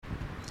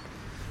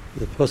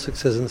The Pasuk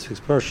says in this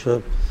week's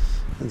Parsha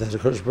that the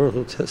Kodesh Baruch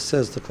Hu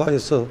says to Klal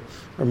Yisrael,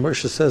 or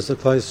Moshe says to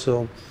Klal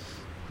Yisrael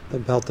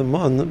about the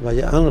mon,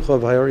 Vaya'ancha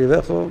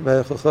v'yarivecha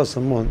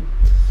v'yachacha mon.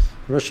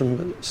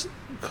 Hashem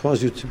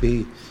caused you to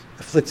be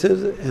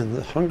afflicted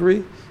and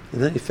hungry,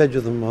 and then He fed you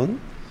the mon.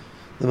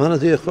 The man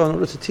in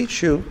order to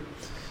teach you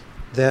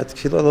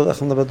that in order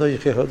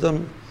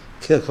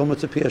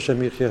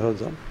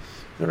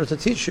to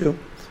teach you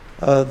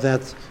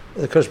that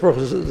the Kodesh Baruch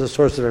Hu is the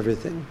source of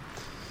everything.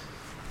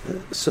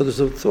 So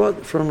there's a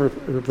thought from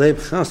Reb Leib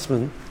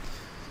Chasman.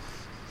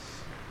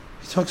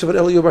 He talks about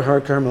Eliyahu Bar Har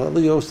Carmel.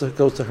 Eliyahu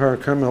goes to Har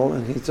Carmel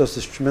and he does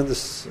this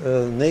tremendous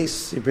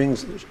nace. He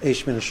brings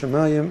Eish Min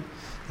HaShamayim.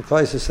 The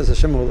Klal Yisrael says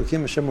Hashem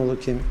Elokim, Hashem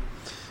Elokim,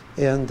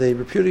 and they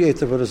repudiate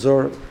the Avodah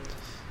Zarah.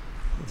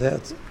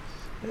 That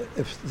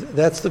if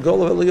that's the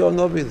goal of Eliyahu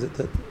Novi,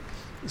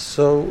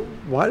 so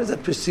why does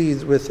that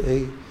precede with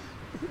a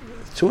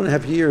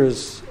 2.5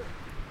 years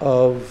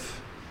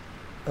of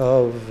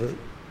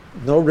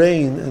no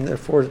rain and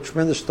therefore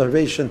tremendous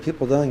starvation,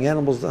 people dying,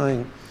 animals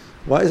dying?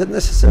 Why is it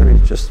necessary?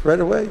 Just right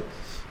away,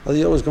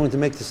 Eliyahu is going to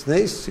make this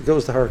nace. He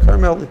goes to Har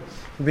Carmel.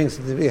 He brings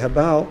the Nevi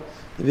Habal,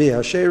 the Nevi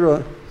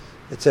Hashera,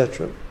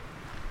 etc.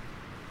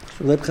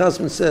 So Leib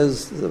Chasman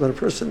says that when a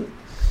person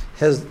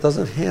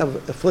doesn't have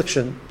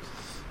affliction,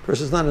 a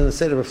person is not in a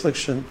state of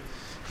affliction,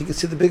 he can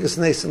see the biggest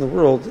nace in the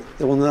world.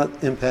 It will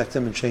not impact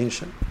him and change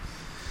him.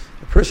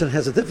 A person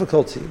has a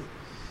difficulty,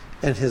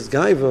 and his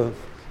gaiva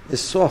is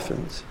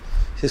softened.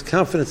 His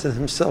confidence in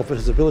himself and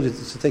his ability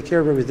to take care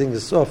of everything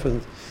is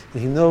softened,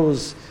 and he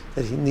knows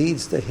that he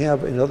needs to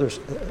have another,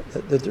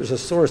 that there's a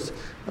source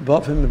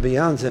above him and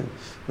beyond him,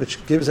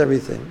 which gives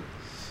everything.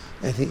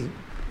 And he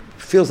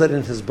feels that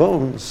in his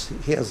bones,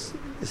 is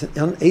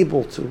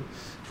unable to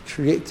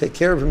take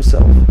care of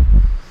himself.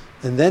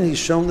 And then he's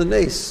shown the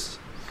nace.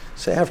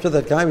 So after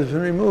that guy has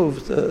been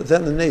removed,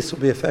 then the nace will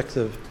be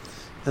effective,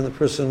 and the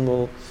person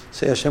will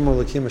say Hashem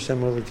Elokim,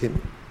 Hashem Elokim.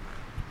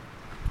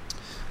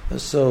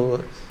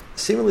 So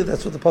seemingly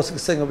that's what the pasuk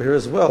is saying over here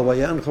as well. Now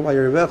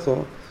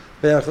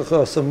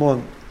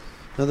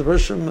the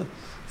Bershom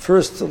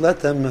first let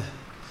them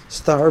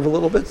starve a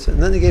little bit,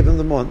 and then He gave them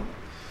the mon.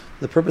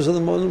 The purpose of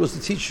the mon was to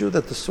teach you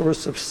that the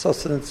source of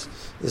sustenance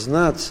is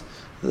not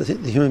the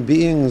human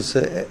being's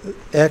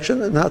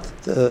action, and not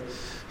the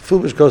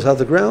food which goes out of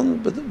the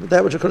ground, but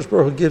that which HaKadosh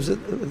Baruch Hu gives it,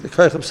 the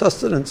kayach of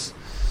sustenance.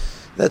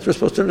 That we're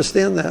supposed to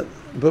understand that,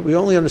 but we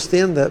only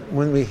understand that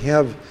when we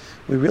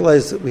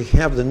realize that we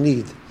have the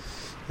need.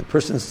 The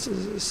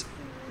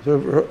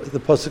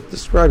pasuk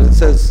describes it,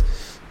 says,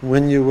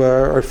 when you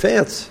are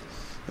fat,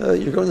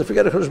 you're going to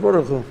forget HaKadosh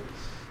Baruch Hu.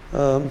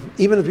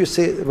 Even if you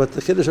say, what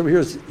the Kiddush over here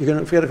is, you're going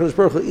to forget HaKadosh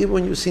Baruch Hu, even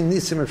when you see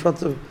nisim in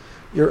front of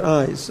your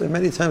eyes. And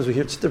many times we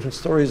hear different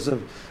stories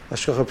of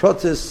Hashgacha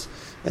Pratis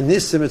and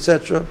nisim,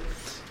 etc.,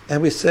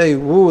 and we say,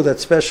 "Woo,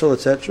 that's special,"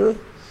 etc.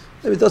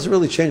 It doesn't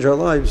really change our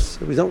lives.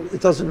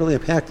 It doesn't really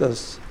impact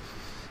us.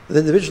 The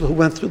individual who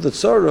went through the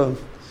tzara,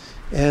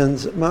 and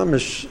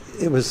mamish,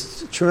 it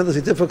was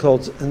tremendously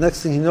difficult, and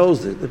next thing he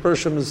knows, the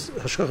Bershom is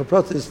Hashgacha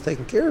Pratis is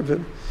taking care of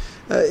him.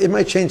 It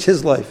might change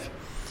his life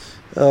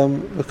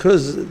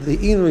because the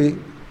inui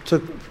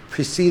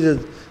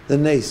preceded the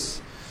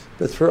nace.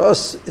 But for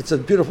us, it's a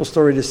beautiful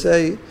story to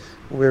say.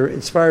 We're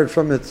inspired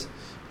from it,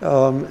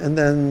 and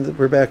then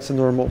we're back to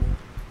normal.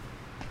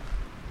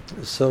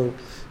 So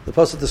the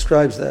pasuk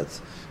describes that.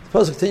 The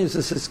pasuk continues.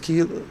 It says, "Ki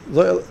al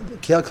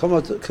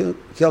kol pi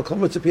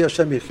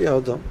Hashem yichya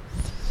adam."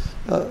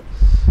 The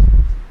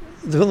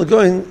Vilna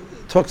Gaon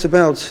talks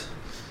about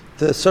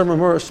the Sarah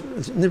Memoras,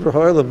 Nibra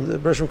Ha'olam, the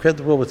Bereshim created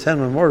the world with 10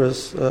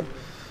 Memoras.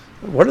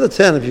 What are the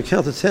 10? If you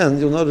count the 10,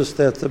 you'll notice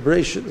that the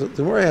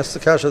Gemara asks the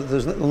Kasha that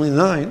there's only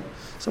 9.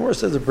 Somewhere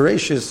says the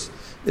Bereshis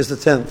is the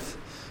 10th.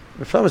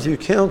 The problem is if you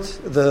count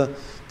the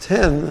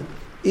 10,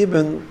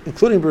 even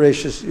including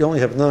Bereshis, you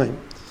only have 9.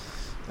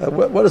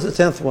 What is the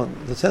 10th one?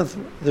 The 10th,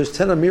 there's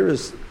 10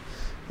 Amiras.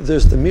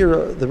 There's the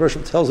Mira, the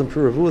Bereshim tells in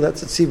Puravu,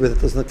 that's a tzibah that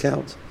doesn't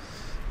count.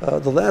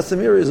 The last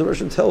Amira is the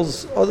Bereshim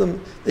tells Adam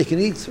they can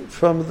eat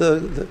from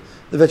the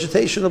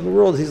vegetation of the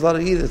world. He's allowed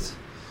to eat it.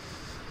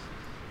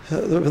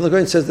 The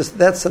Vilna says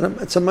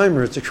it's a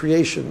mimer, it's a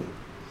creation,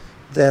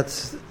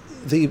 that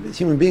the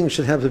human being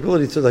should have the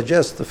ability to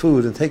digest the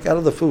food and take out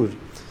of the food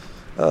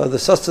the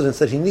sustenance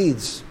that he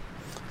needs.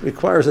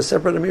 Requires a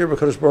separate Amir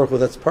b'Kadosh Baruch Hu.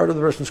 That's part of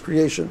the Bereshim's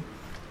creation.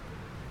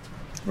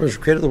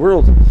 Bereshim created the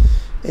world,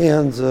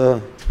 and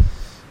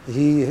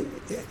he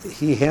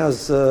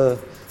has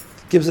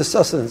gives us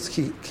sustenance.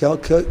 The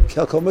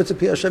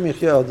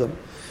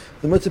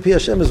Mitzvah Pi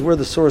Hashem is where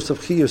the source of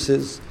chiyus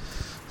is.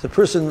 The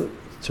person,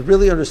 to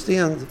really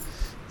understand,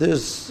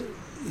 there's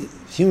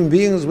human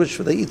beings which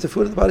they eat the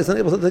food and the body's not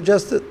able to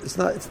digest it. It's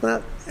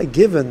not a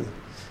given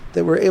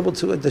that we're able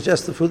to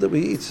digest the food that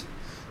we eat.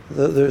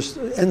 There's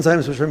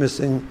enzymes which are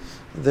missing.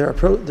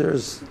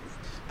 There's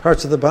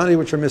parts of the body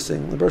which are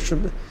missing. The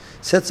Bereshim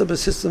sets up a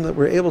system that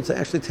we're able to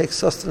actually take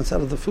sustenance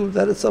out of the food.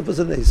 That itself is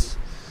a nace.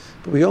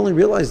 But we only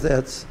realize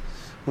that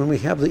when we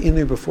have the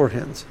inu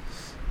beforehand.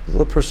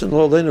 The person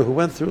Lo Aleinu who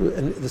went through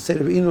in the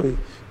state of Inui,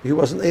 he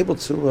wasn't able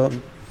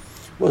to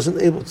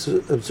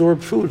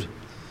absorb food.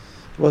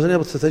 He wasn't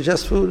able to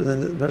digest food, and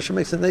then the Hashem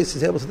makes a nace,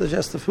 he's able to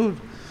digest the food.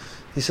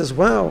 He says,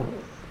 wow,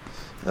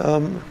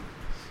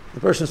 the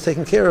person's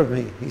taking care of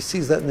me. He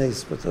sees that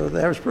nace, but the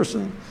average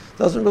person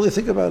doesn't really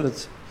think about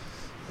it.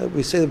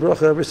 We say the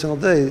bracha every single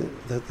day,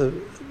 that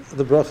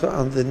the bracha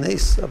on the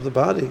nace of the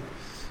body,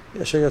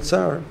 Yasher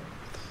Yatzar,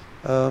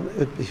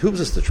 it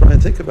behooves us to try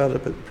and think about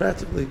it, but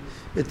practically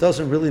it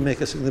doesn't really make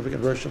a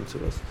significant version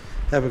to us.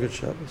 Have a good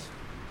Shabbos.